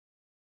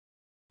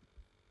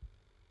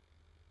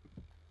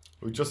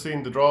We've just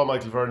seen the draw,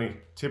 Michael Verney.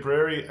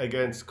 Tipperary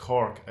against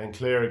Cork and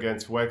Clare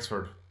against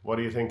Wexford. What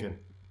are you thinking?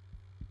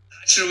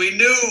 Sure, we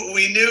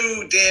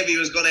knew Davy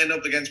was going to end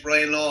up against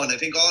Brian Law, and I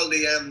think all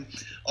the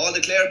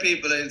Clare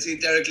people. I see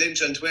Derek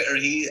Lynch on Twitter.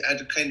 He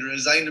had kind of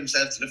resigned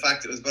himself to the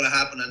fact it was going to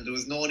happen, and there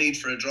was no need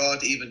for a draw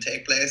to even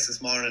take place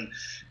this morning.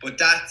 But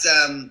they're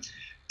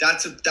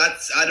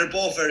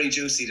both very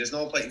juicy. There's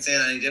no point in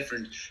saying any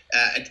different.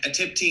 A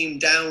Tip team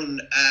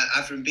down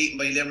after being beaten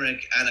by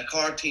Limerick, and a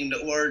Cork team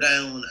that were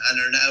down and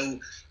are now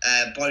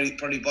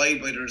probably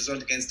buoyed by the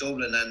result against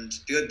Dublin, and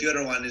the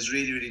other one is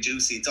really, really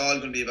juicy. It's all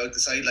going to be about the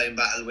sideline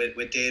battle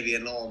with Davy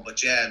and Long.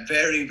 But yeah,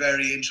 very,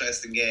 very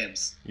interesting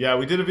games. Yeah,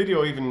 we did a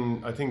video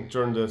even I think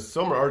during the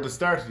summer or the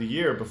start of the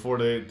year before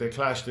they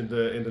clashed in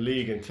the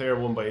league, and Clare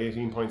won by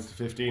 18 points to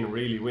 15.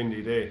 Really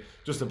windy day,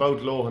 just about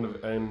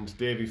Lohan and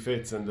Davy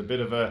Fitz, and a bit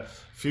of a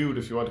feud,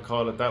 if you want to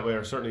call it that way,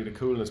 or certainly the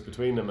coolness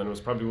between them. And it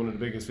was probably one of the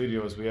biggest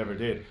videos we ever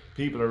did.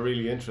 People are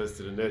really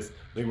interested in this.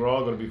 I think we're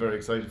all going to be very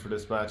excited for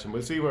this match, and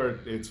we'll see where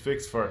it's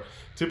fixed for.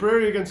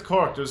 Tipperary against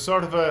Cork, there's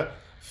sort of a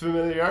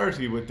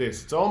familiarity with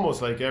this. It's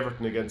almost like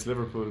Everton against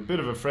Liverpool, a bit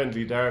of a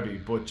friendly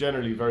derby, but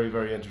generally very,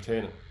 very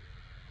entertaining.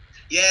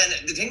 Yeah,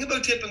 and the thing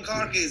about Tip and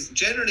Cork is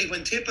generally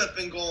when Tip have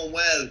been going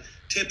well,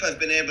 Tip have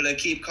been able to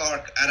keep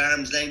Cork at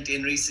arm's length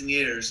in recent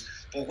years.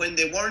 But when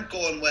they weren't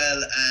going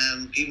well,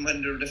 even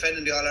when they were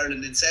defending the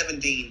All-Ireland in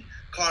 17,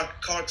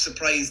 Cork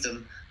surprised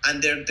them.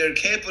 And they're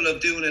capable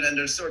of doing it, and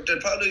they're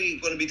probably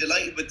going to be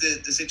delighted with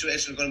the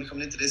situation they're going to be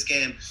coming into this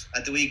game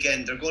at the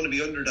weekend. They're going to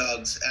be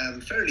underdogs,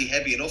 fairly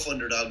heavy enough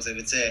underdogs, I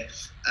would say,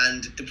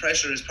 and the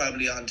pressure is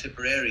probably on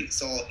Tipperary.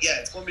 So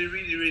yeah, it's going to be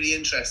really, really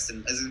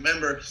interesting. As I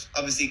remember,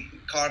 obviously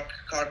Cork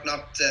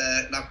knocked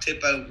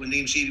Tip out when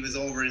Liam Sheedy was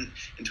over in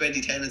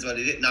 2010 as well.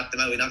 He didn't knock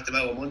them out; he knocked them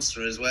out with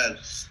Munster as well.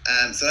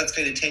 So that's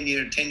kind of 10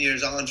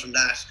 years on from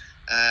that.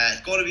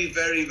 It's going to be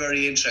very,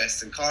 very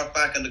interesting. Cork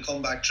back on the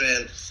comeback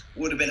trail.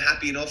 Would have been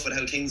happy enough with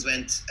how things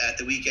went at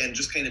the weekend,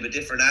 just kind of a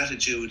different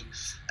attitude.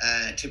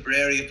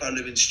 Tipperary have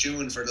probably been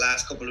stewing for the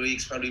last couple of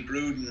weeks, probably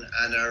brooding,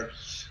 and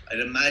I'd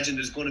imagine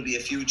there's going to be a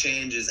few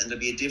changes and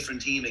there'll be a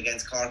different team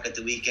against Cork at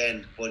the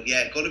weekend. But yeah,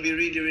 it's going to be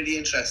really, really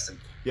interesting.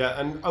 Yeah,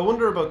 and I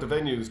wonder about the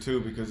venues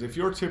too, because if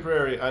you're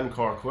Tipperary and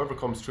Cork, whoever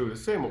comes through, the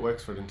same with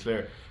Wexford and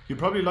Clare, you'd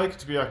probably like it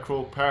to be at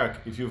Croke Park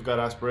if you've got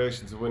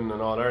aspirations of winning an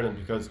All-Ireland,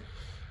 because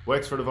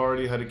Wexford have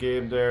already had a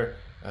game there,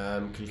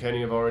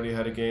 Kilkenny have already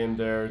had a game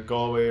there,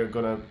 Galway are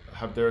going to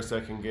have their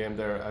second game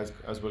there,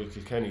 as will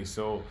Kilkenny.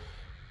 So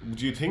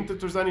do you think that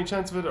there's any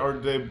chance of it, or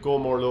do they go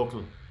more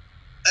local?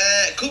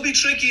 Could be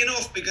tricky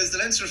enough, because the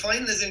Leinster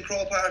final is in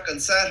Croke Park on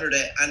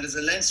Saturday, and there's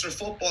a Leinster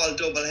football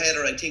double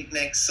header I think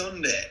next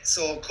Sunday.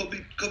 So it could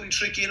be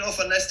tricky enough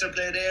unless they're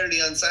played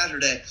early on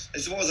Saturday. I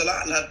suppose a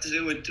lot will have to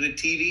do with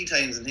TV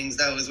times and things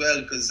now as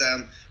well, because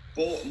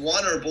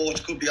one or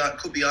both could be on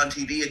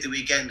TV at the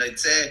weekend. I'd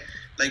say,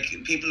 like,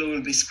 people who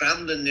will be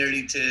scrambling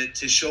nearly to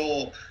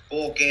show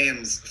both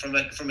games from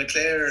a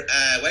Clare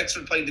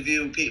Wexford point of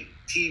view.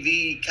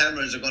 TV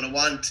cameras are going to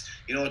want,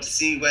 to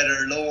see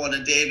whether Lohan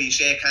and Davy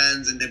shake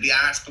hands, and they'll be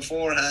asked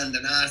beforehand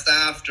and asked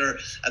after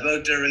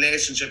about their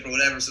relationship or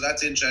whatever. So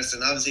that's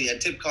interesting. Obviously,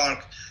 Tip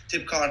Cork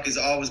is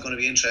always going to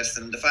be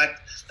interesting. And the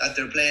fact that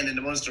they're playing in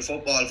the Munster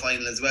football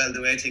final as well,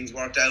 the way things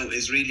worked out,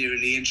 is really,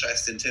 really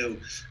interesting too.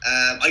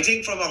 I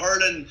think from a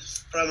hurling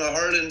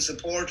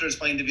supporter's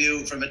point of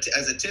view,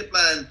 as a Tip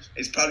man,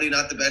 it's probably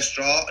not the best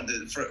draw.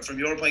 From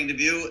your point of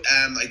view,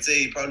 I'd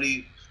say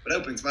probably,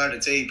 without being smart,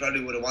 I'd say he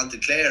probably would have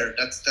wanted Clare.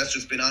 That's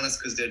just being honest,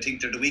 because they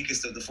think they're the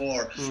weakest of the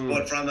four.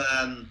 But from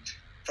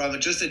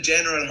just a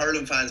general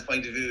hurling fan's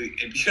point of view,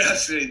 you're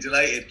absolutely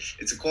delighted.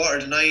 It's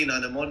 8:45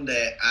 on a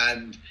Monday,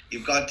 and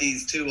you've got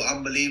these two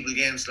unbelievable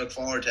games to look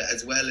forward to,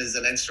 as well as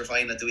the Leinster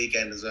final at the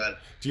weekend as well.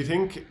 Do you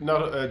think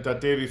that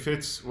Davy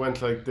Fitz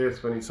went like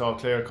this when he saw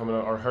Clare coming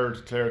out, or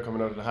heard Clare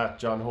coming out of the hat,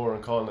 John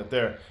Horan calling it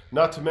there?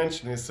 Not to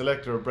mention his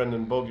selector,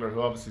 Brendan Bugler,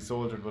 who obviously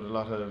soldiered with a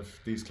lot of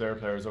these Clare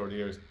players over the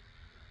years.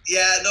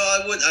 Yeah, no,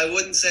 I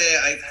wouldn't say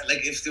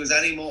if there was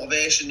any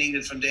motivation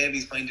needed from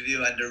Davy's point of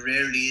view, and there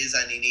rarely is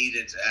any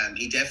needed.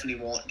 He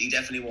definitely won't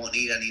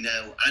need any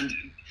now. And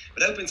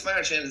without being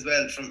smart, Shane, as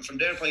well, from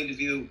their point of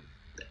view,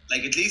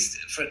 I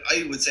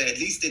would say at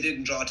least they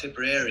didn't draw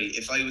Tipperary.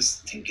 If I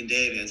was thinking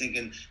Davy, I'm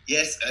thinking,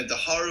 yes, the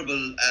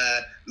horrible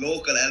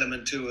local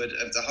element to it,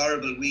 of the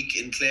horrible week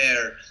in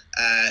Clare,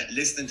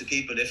 listening to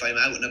people if I'm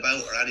out and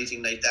about or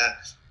anything like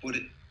that. But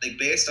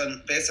based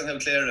on how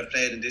Clare have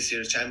played in this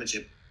year's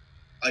championship,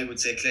 I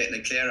would say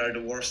Clare are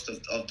the worst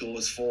of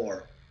those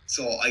four.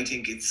 So I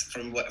think it's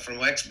from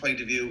Wex's point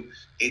of view,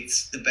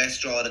 it's the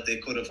best draw that they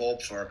could have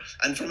hoped for.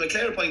 And from a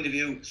Clare point of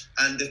view,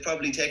 and they've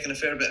probably taken a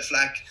fair bit of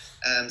flack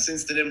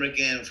since the Limerick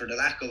game for the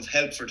lack of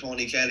help for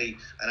Tony Kelly.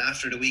 And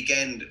after the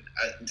weekend,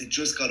 they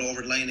just got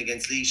over the line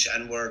against Laois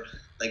and were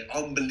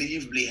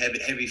unbelievably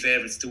heavy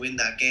favourites to win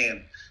that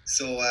game.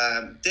 So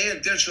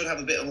they should have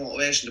a bit of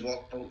motivation to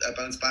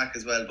bounce back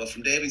as well. But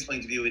from Davy's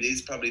point of view, it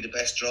is probably the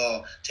best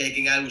draw,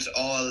 taking out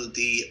all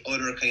the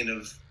other kind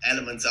of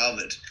elements of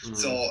it.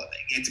 So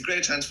it's a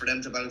great chance for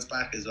them to bounce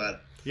back as well.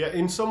 Yeah,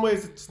 in some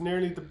ways it's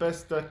nearly the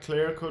best that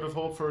Clare could have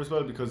hoped for as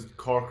well, because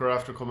Cork are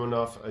after coming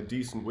off a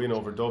decent win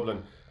over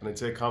Dublin, and I'd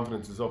say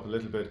confidence is up a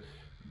little bit.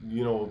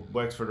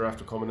 Wexford are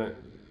after coming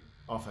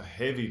off a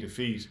heavy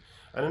defeat,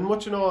 and in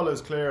much and all,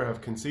 as Clare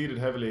have conceded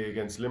heavily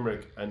against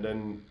Limerick and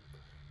then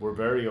were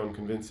very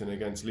unconvincing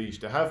against Laois.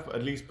 They have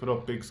at least put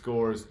up big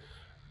scores.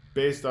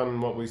 Based on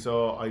what we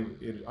saw,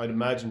 I'd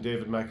imagine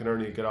David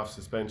McInerney would get off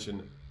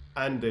suspension,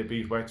 and they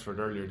beat Wexford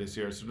earlier this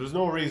year. So there's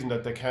no reason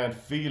that they can't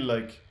feel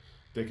like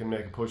they can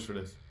make a push for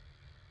this.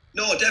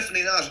 No,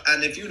 definitely not.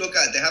 And if you look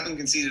at it, they haven't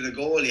conceded a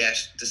goal yet,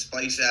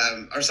 despite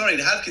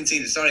they have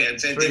conceded. Sorry, I'm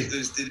saying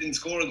they didn't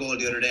score a goal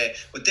the other day.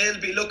 But they'll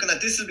be looking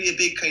at, this will be a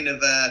big kind of.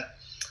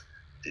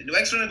 The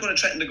Wexford aren't going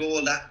to threaten the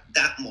goal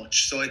that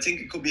much, so I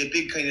think it could be a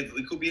big kind of.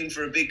 We could be in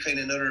for a big kind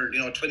of another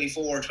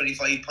 24,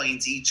 25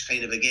 points each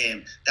kind of a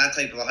game. That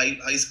type of a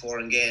high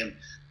scoring game.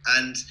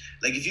 And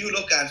like if you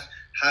look at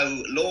how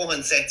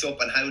Lohan sets up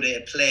and how they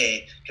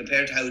play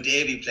compared to how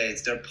Davy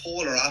plays, they're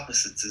polar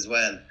opposites as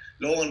well.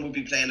 Lohan would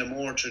be playing a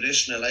more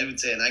traditional, I would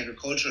say, an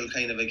agricultural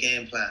kind of a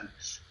game plan,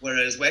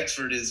 whereas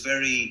Wexford is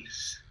very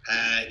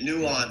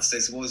nuanced, I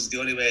suppose is the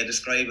only way of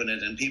describing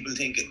it. And people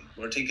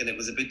were thinking it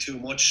was a bit too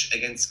much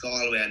against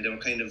Galway, and they were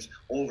kind of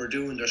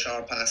overdoing their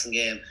short passing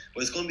game.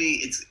 But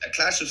it's a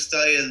clash of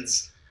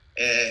styles.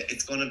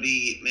 It's going to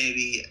be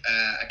maybe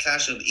a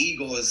clash of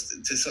egos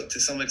to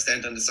some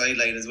extent on the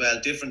sideline as well.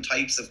 Different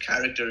types of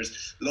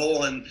characters.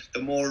 Lohan,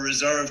 the more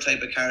reserved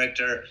type of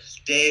character.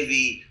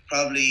 Davy,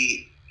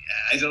 probably,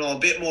 I don't know, a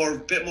bit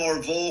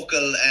more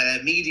vocal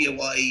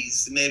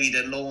media-wise maybe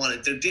than Lohan.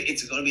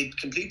 It's going to be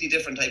a completely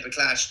different type of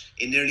clash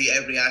in nearly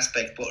every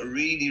aspect, but a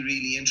really,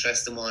 really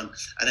interesting one.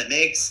 And it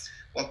makes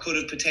what could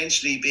have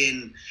potentially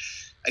been,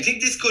 I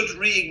think this could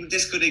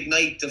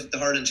ignite the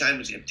hurling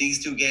championship.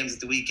 These two games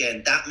at the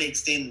weekend, that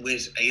mixed in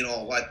with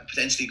what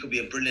potentially could be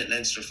a brilliant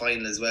Leinster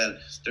final as well.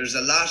 There's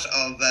a lot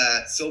of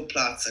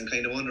subplots and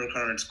kind of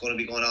undercurrents going to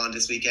be going on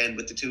this weekend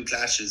with the two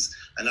clashes.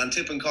 And on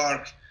Tip and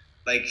Cork,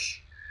 like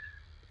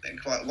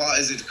what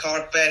is it?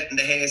 Cork bet and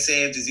the hay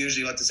saved is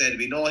usually what they say. There'll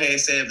be no hay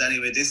saved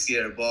anyway this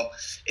year, but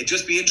it'd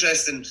just be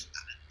interesting.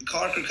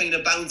 Cork are kind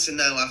of bouncing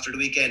now after the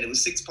weekend. It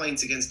was 6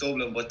 points against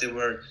Dublin, but they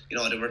were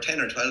 10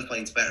 or 12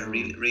 points better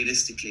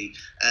realistically.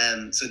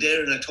 So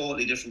they're in a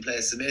totally different place.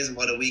 It's amazing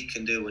what a week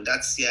can do, and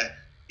that's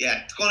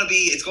it's going to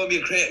be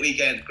a great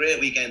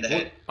weekend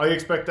ahead. Well, I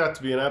expect that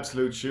to be an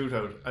absolute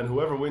shootout, and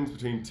whoever wins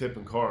between Tip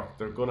and Cork,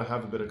 they're going to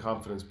have a bit of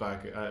confidence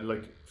back.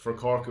 Like for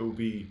Cork, it would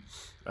be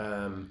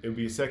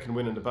a second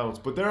win in the bounce,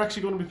 but they're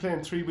actually going to be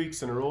playing 3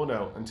 weeks in a row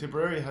now, and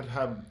Tipperary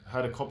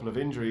had a couple of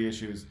injury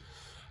issues.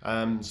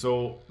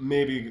 So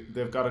maybe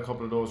they've got a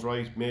couple of those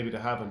right, maybe they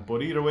haven't.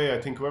 But either way, I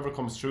think whoever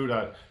comes through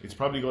that, it's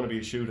probably going to be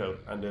a shootout,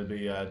 and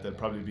they'll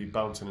probably be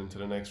bouncing into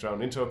the next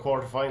round, into a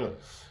quarter final.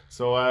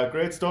 So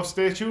great stuff.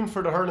 Stay tuned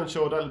for the hurling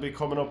show. That'll be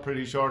coming up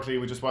pretty shortly.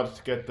 We just wanted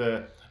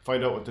to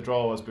find out what the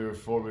draw was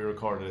before we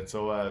recorded it.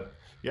 So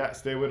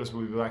stay with us.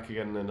 We'll be back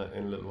again in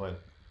a little while.